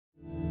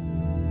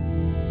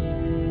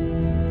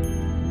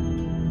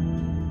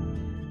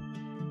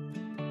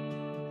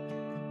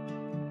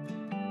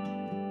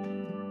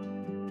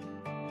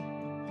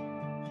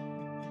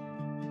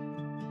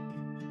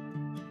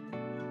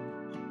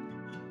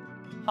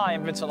Hi,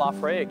 I'm Vincent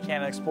at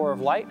Canon Explorer of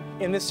Light.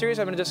 In this series,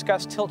 I'm going to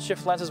discuss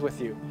tilt-shift lenses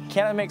with you.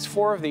 Canon makes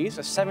 4 of these,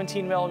 a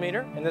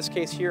 17mm, in this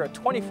case here a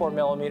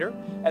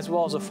 24mm, as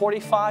well as a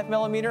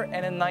 45mm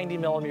and a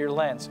 90mm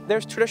lens.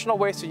 There's traditional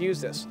ways to use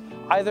this,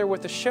 either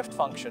with the shift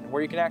function,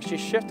 where you can actually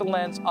shift the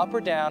lens up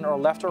or down or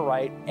left or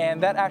right,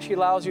 and that actually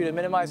allows you to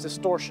minimize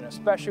distortion,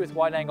 especially with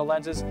wide-angle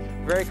lenses,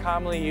 very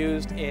commonly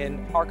used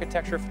in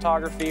architecture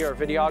photography or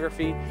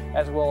videography,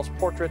 as well as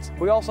portraits.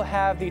 We also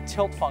have the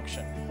tilt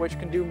function, which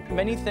can do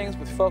many things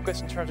with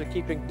focus in terms of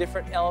keeping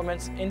different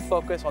elements in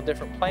focus on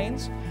different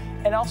planes.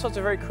 And also it's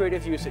a very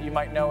creative use that you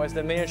might know as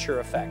the miniature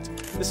effect.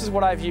 This is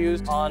what I've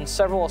used on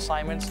several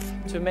assignments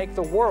to make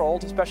the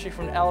world, especially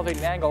from an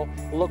elevated angle,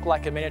 look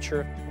like a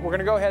miniature. We're going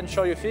to go ahead and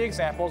show you a few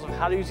examples of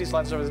how to use these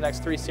lenses over the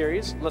next 3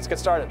 series. Let's get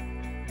started.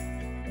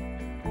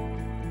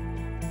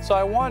 So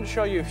I wanted to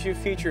show you a few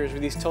features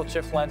with these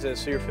tilt-shift lenses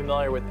so you're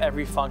familiar with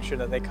every function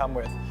that they come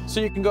with.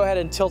 So you can go ahead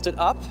and tilt it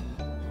up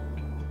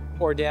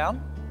or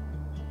down,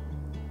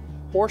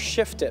 or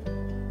shift it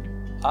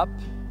up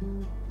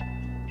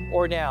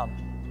or down.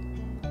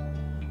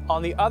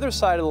 On the other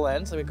side of the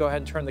lens, let me go ahead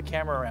and turn the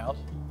camera around.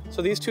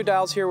 So these 2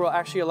 dials here will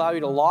actually allow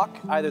you to lock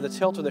either the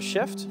tilt or the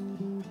shift,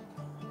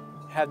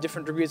 have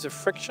different degrees of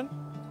friction.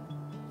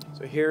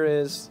 So here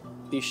is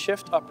the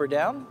shift up or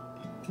down.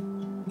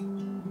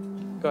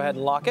 Go ahead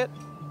and lock it.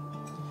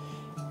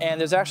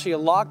 And there's actually a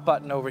lock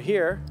button over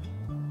here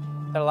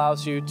that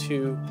allows you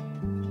to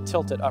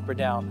tilt it up or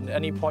down. At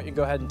any point you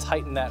go ahead and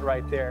tighten that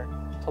right there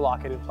to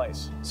lock it in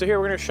place. So here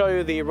we're going to show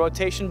you the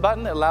rotation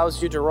button. It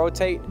allows you to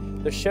rotate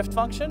the shift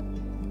function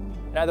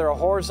in either a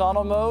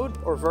horizontal mode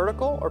or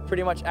vertical, or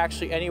pretty much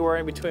actually anywhere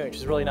in between, which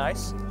is really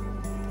nice.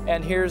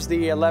 And here's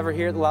the lever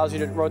here that allows you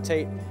to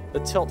rotate the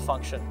tilt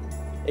function.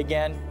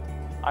 Again,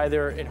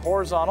 either in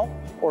horizontal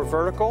or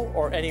vertical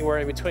or anywhere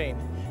in between.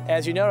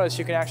 As you notice,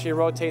 you can actually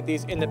rotate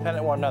these independent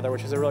of one another,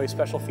 which is a really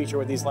special feature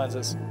with these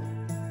lenses.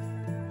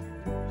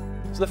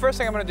 So the first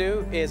thing I'm going to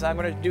do is I'm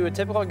going to do a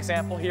typical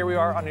example. Here we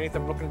are underneath the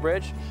Brooklyn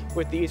Bridge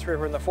with the East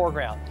River in the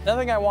foreground.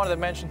 Another thing I wanted to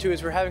mention too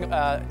is we're having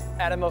an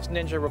Atomos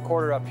Ninja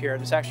recorder up here,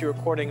 and it's actually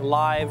recording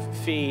live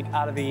feed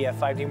out of the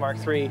 5D Mark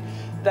III.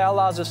 That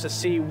allows us to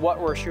see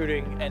what we're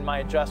shooting and my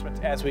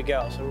adjustments as we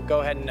go. So we'll go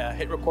ahead and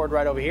hit record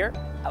right over here.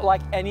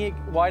 Like any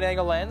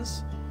wide-angle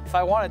lens, if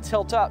I want to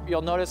tilt up,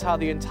 you'll notice how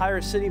the entire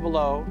city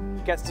below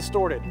gets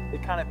distorted.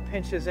 It kind of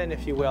pinches in,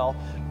 if you will,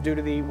 due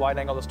to the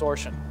wide-angle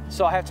distortion.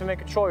 So I have to make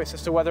a choice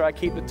as to whether I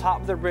keep the top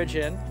of the bridge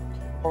in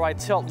or I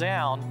tilt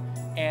down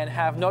and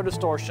have no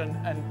distortion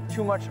and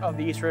too much of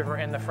the East River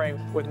in the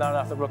frame with not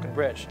enough of the Brooklyn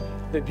Bridge.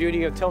 The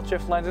beauty of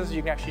tilt-shift lenses,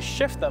 you can actually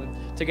shift them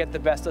to get the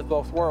best of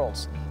both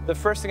worlds. The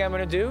first thing I'm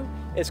going to do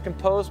is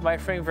compose my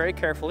frame very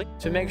carefully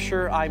to make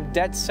sure I'm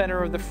dead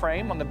center of the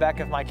frame on the back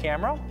of my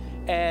camera,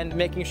 and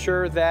making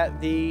sure that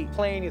the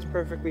plane is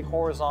perfectly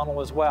horizontal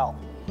as well.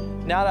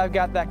 Now that I've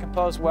got that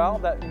composed well,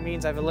 that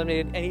means I've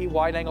eliminated any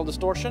wide-angle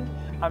distortion.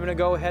 I'm going to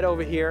go ahead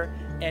over here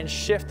and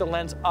shift the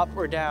lens up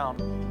or down.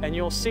 And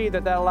you'll see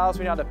that that allows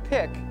me now to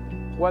pick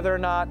whether or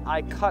not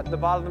I cut the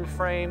bottom of the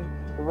frame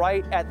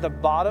right at the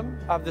bottom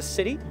of the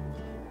city.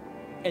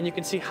 And you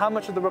can see how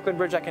much of the Brooklyn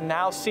Bridge I can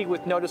now see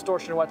with no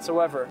distortion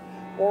whatsoever.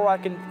 Or I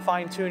can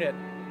fine-tune it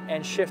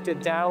and shift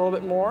it down a little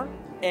bit more.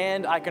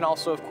 And I can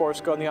also, of course,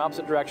 go in the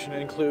opposite direction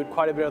and include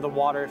quite a bit of the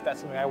water if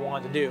that's something I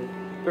wanted to do.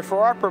 But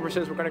for our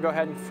purposes, we're going to go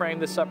ahead and frame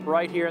this up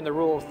right here in the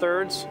rule of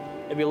thirds,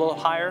 maybe a little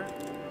higher,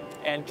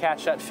 and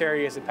catch that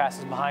ferry as it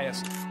passes behind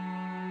us.